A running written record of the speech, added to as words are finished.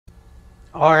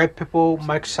Alright people,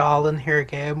 Mike Salin here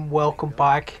again. Welcome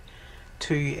back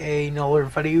to another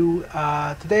video.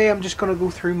 Today I'm just going to go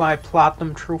through my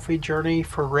Platinum Trophy journey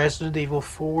for Resident Evil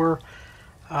 4.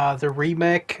 The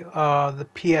remake, the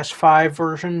PS5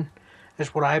 version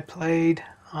is what I played.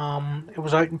 It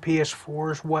was out in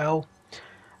PS4 as well.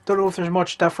 Don't know if there's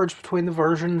much difference between the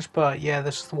versions, but yeah,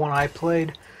 this is the one I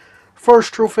played.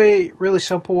 First trophy, really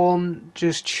simple one,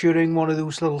 just shooting one of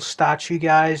those little statue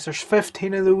guys. There's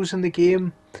 15 of those in the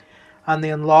game, and they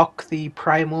unlock the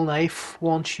primal knife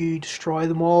once you destroy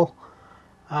them all.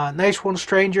 Nice one,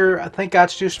 stranger. I think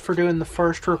that's just for doing the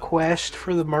first request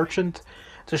for the merchant,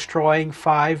 destroying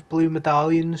 5 blue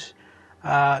medallions.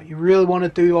 You really want to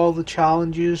do all the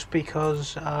challenges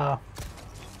because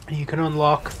you can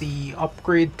unlock the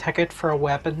upgrade ticket for a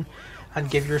weapon and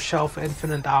give yourself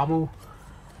infinite ammo.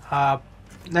 Uh,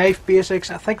 Knife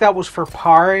basics, I think that was for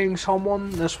parrying someone.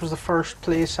 This was the first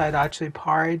place I'd actually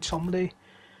parried somebody.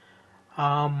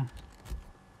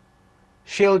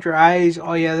 Shield your eyes,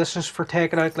 oh yeah, this is for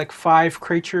taking out like 5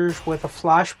 creatures with a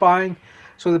flashbang.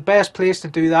 So the best place to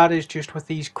do that is just with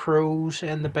these crows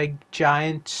in the big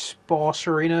giant boss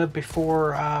arena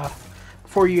before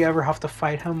you ever have to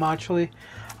fight him actually.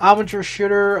 Amateur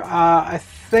shooter, I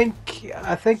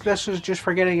think this is just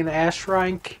for getting an S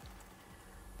rank.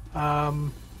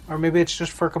 Or maybe it's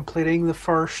just for completing the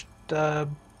first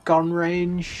gun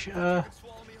range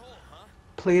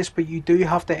place, but you do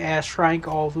have to S rank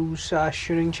all those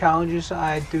shooting challenges.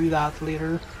 I do that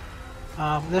later.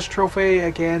 This trophy,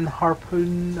 again,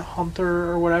 Harpoon Hunter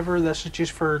or whatever, this is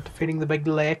just for defeating the big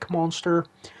lake monster.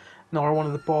 Another one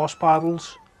of the boss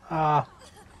battles. Let's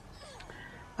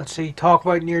see, talk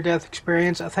about near-death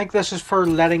experience. I think this is for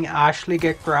letting Ashley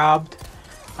get grabbed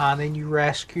and then you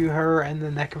rescue her in the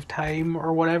nick of time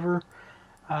or whatever.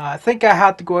 I think I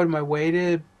had to go out of my way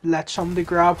to let somebody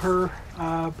grab her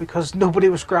because nobody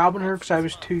was grabbing her because I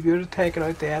was too good at taking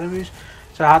out the enemies.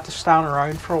 So I had to stand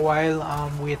around for a while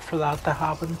and wait for that to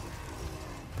happen.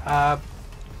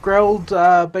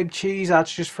 Grilled big cheese,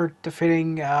 that's just for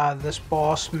defeating this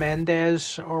boss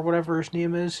Mendez or whatever his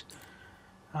name is.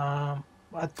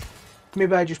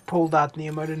 Maybe I just pulled that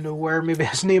name out of nowhere. Maybe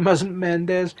his name isn't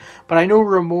Mendez. But I know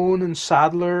Ramon and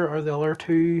Sadler are the other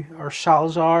two, or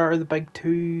Salazar are the big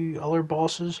two other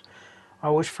bosses. I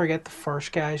always forget the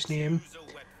first guy's name.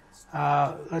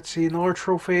 Let's see, another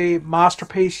trophy.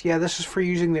 Masterpiece. Yeah, this is for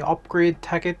using the upgrade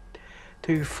ticket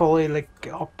to fully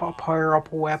power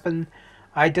up a weapon.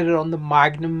 I did it on the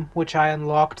Magnum, which I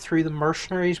unlocked through the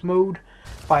Mercenaries mode.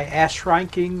 By S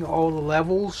ranking all the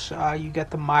levels, you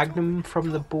get the Magnum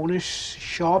from the bonus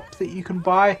shop that you can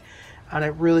buy, and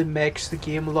it really makes the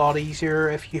game a lot easier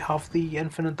if you have the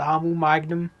infinite ammo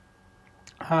Magnum.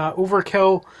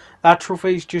 Overkill, that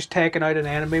trophy is just taking out an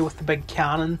enemy with the big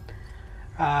cannon.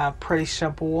 Pretty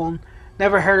simple one.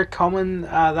 Never heard it coming,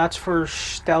 that's for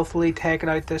stealthily taking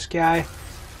out this guy.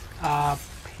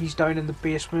 He's down in the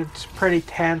basement. It's a pretty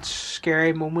tense,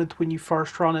 scary moment when you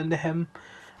first run into him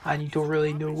and you don't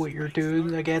really know what you're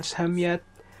doing against him yet.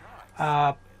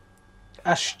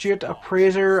 Astute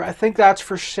Appraiser, I think that's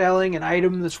for selling an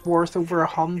item that's worth over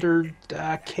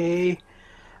 100k.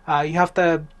 You have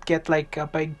to get like a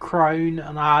big crown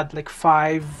and add like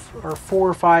 4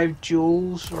 or 5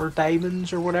 jewels or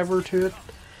diamonds or whatever to it,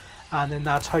 and then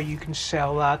that's how you can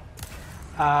sell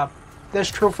that.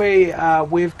 This trophy,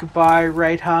 wave goodbye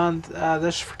right hand,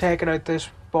 this is for taking out this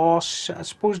boss. I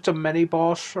suppose it's a mini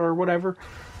boss or whatever.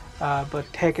 But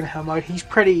taking him out, he's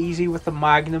pretty easy with the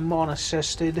Magnum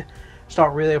unassisted. It's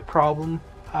not really a problem.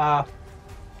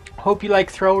 Hope you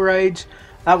like thrill rides.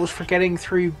 That was for getting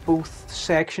through both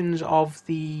sections of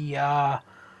the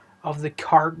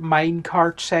mine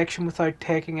cart section without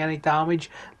taking any damage.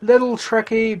 Little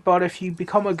tricky, but if you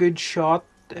become a good shot,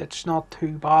 it's not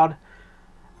too bad.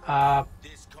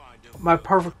 My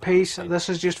perfect pace. This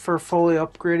is just for fully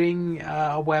upgrading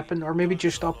a weapon, or maybe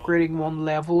just upgrading one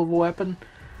level of a weapon.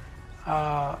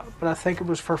 But I think it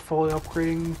was for fully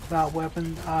upgrading that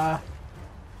weapon.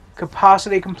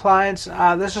 Capacity compliance,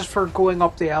 this is for going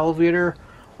up the elevator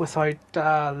without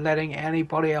letting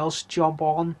anybody else jump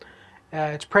on.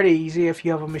 It's pretty easy if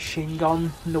you have a machine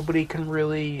gun. Nobody can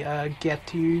really get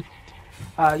to you.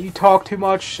 You talk too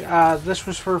much. This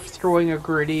was for throwing a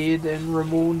grenade in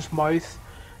Ramon's mouth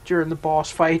during the boss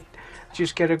fight.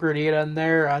 Just get a grenade in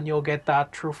there and you'll get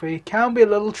that trophy. Can be a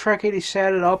little tricky to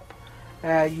set it up.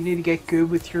 You need to get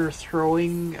good with your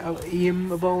throwing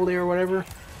aim ability or whatever.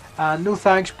 No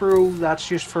thanks bro, that's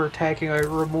just for taking out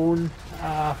Ramon.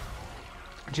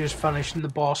 Just finishing the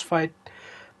boss fight.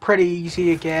 Pretty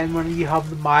easy again when you have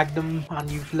the Magnum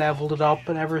and you've leveled it up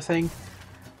and everything.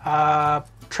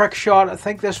 trick shot. I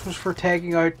think this was for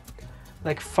taking out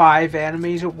like 5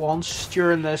 enemies at once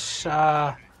during this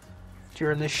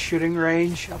shooting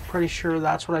range. I'm pretty sure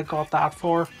that's what I got that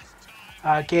for.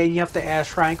 Again, you have to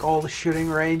S rank all the shooting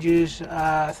ranges.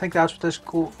 I think that's what this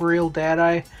Real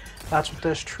Deadeye, that's what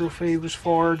this trophy was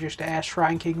for, just S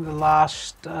ranking the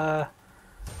last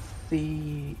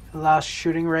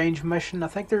shooting range mission. I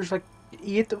think there's like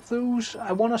 8 of those,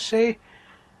 I want to say.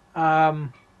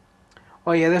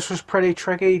 Oh yeah, this was pretty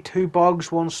tricky. 2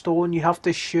 bugs, 1 stone. You have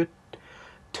to shoot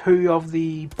 2 of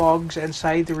the bugs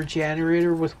inside the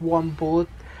regenerator with 1 bullet.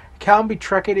 It can be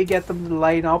tricky to get them to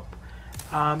line up.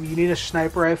 You need a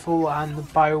sniper rifle and the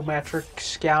biometric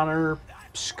scanner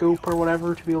scope or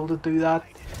whatever to be able to do that.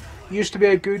 Used to be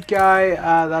a good guy.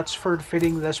 That's for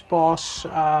defeating this boss.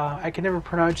 I can never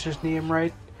pronounce his name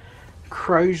right.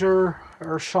 Krauser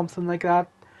or something like that.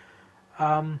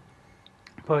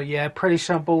 But yeah, pretty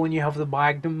simple when you have the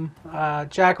Magnum.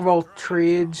 Jack of all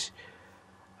trades.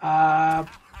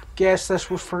 Guess this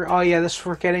was for, oh yeah, this is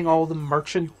for getting all the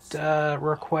merchant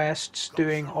requests,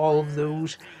 doing all of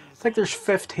those. I think there's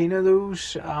 15 of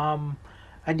those,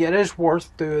 and yet it is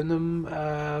worth doing them,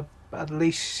 at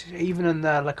least, even in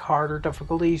the like harder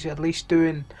difficulties, at least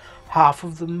doing half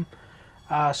of them,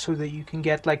 so that you can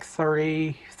get like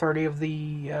 30 of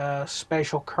the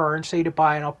special currency to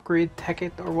buy an upgrade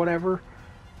ticket or whatever.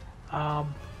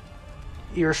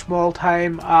 Your small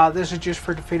time, this is just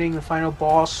for defeating the final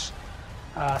boss,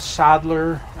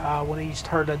 Sadler, when he's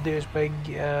turned into his big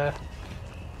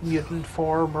mutant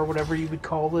form or whatever you would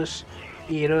call this.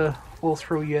 Ada will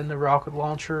throw you in the rocket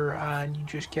launcher and you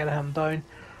just get him down.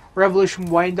 Revolution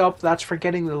Wind Up, that's for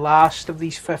getting the last of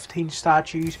these 15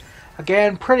 statues.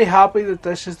 Again, pretty happy that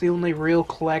this is the only real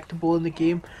collectible in the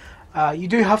game. You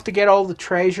do have to get all the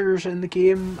treasures in the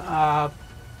game.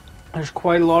 There's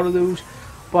quite a lot of those,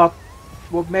 but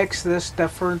what makes this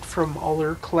different from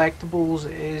other collectibles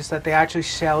is that they actually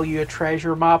sell you a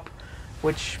treasure map,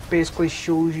 which basically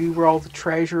shows you where all the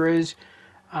treasure is,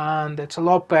 and it's a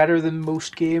lot better than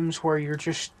most games where you're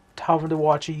just having to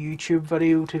watch a YouTube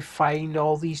video to find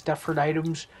all these different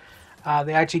items.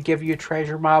 They actually give you a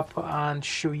treasure map and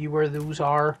show you where those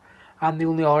are, and the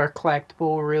only other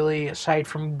collectible really, aside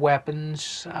from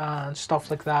weapons and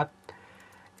stuff like that,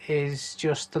 is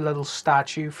just the little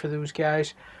statue for those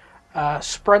guys.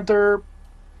 Sprinter,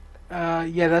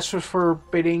 yeah, this was for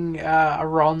beating a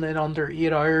run in under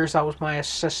 8 hours. That was my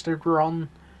assisted run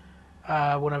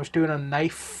when I was doing a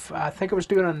knife. I think I was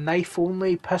doing a knife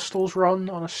only pistols run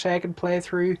on a second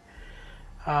playthrough.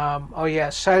 Oh yeah,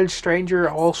 Silent Stranger,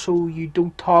 also you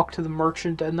don't talk to the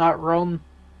merchant in that run.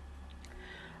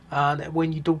 And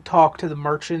when you don't talk to the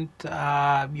merchant,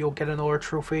 you'll get another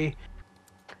trophy.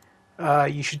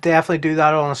 You should definitely do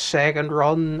that on a second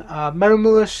run.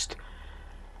 Minimalist,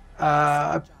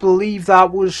 I believe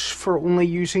that was for only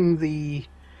using the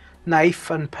knife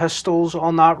and pistols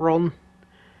on that run,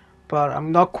 but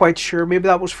I'm not quite sure. Maybe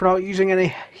that was for not using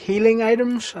any healing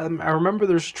items. I remember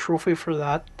there's a trophy for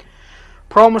that.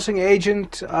 Promising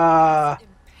Agent, yeah,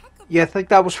 I think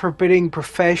that was for bidding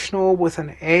professional with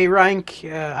an A rank.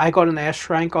 I got an S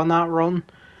rank on that run,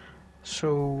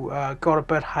 so got a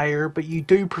bit higher. But you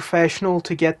do professional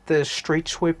to get the street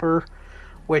sweeper,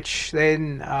 which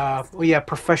then, oh yeah,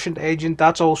 Proficient Agent,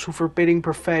 that's also for bidding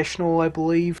professional, I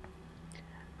believe.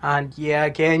 And yeah,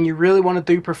 again, you really want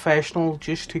to do professional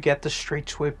just to get the street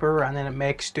sweeper, and then it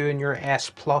makes doing your S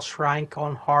plus rank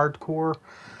on hardcore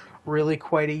really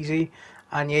quite easy.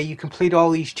 And yeah, you complete all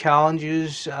these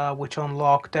challenges, which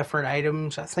unlock different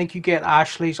items. I think you get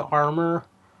Ashley's armor,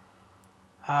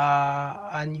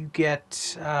 and you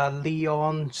get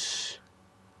Leon's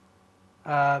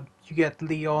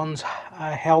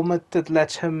helmet that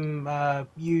lets him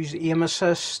use aim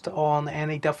assist on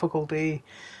any difficulty,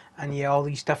 and yeah, all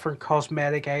these different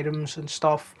cosmetic items and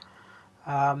stuff.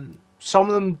 Some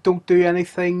of them don't do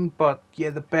anything, but yeah,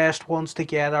 the best ones to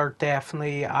get are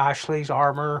definitely Ashley's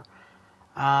armor,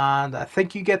 and I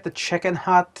think you get the chicken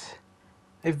hat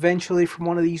eventually from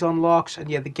one of these unlocks, and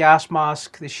yeah, the gas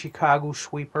mask, the Chicago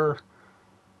sweeper.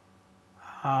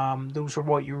 Those are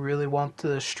what you really want,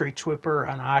 the street sweeper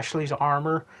and Ashley's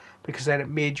armor, because then it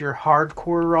made your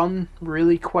hardcore run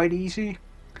really quite easy.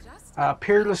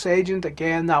 Peerless Agent,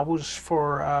 again, that was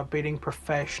for beating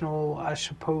professional, I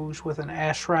suppose, with an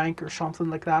S rank or something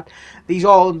like that. These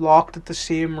all unlocked at the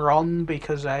same run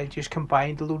because I just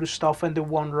combined a load of stuff into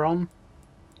one run.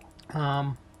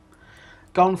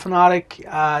 Gun Fanatic,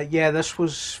 yeah, this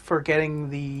was for getting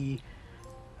the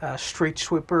street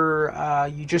sweeper.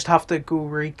 You just have to go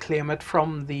reclaim it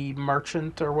from the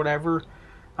merchant or whatever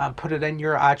and put it in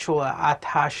your actual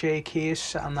attaché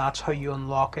case, and that's how you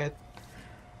unlock it.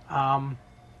 Um,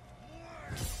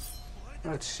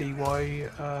 let's see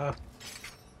why.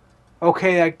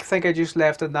 Okay, I think I just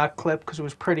left in that clip because it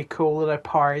was pretty cool that I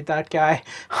parried that guy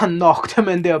and knocked him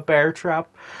into a bear trap.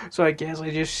 So I guess I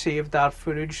just saved that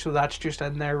footage, so that's just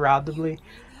in there randomly.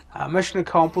 Mission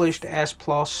accomplished, S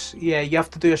plus. Yeah, you have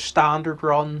to do a standard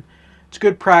run. It's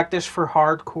good practice for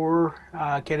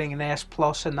hardcore. Getting an S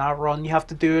plus in that run, you have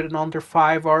to do it in under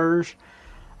 5 hours,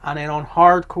 and then on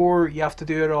hardcore, you have to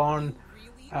do it on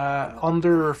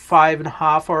under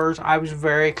 5.5 hours. I was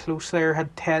very close there.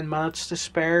 Had 10 minutes to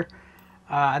spare,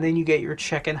 and then you get your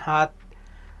chicken hat.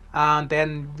 And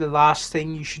then the last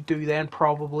thing you should do then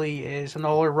probably is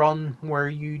another run where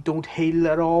you don't heal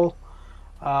at all,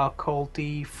 called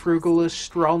the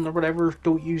Frugalist run or whatever.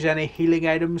 Don't use any healing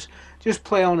items. Just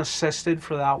play on assisted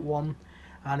for that one,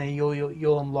 and then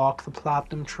you'll unlock the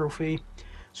platinum trophy.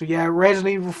 So yeah,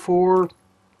 Resident Evil 4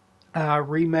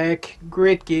 remake,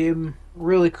 great game,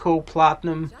 really cool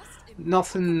platinum.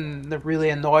 Nothing that really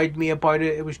annoyed me about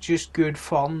it. It was just good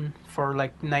fun for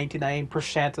like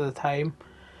 99% of the time,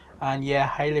 and yeah,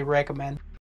 highly recommend.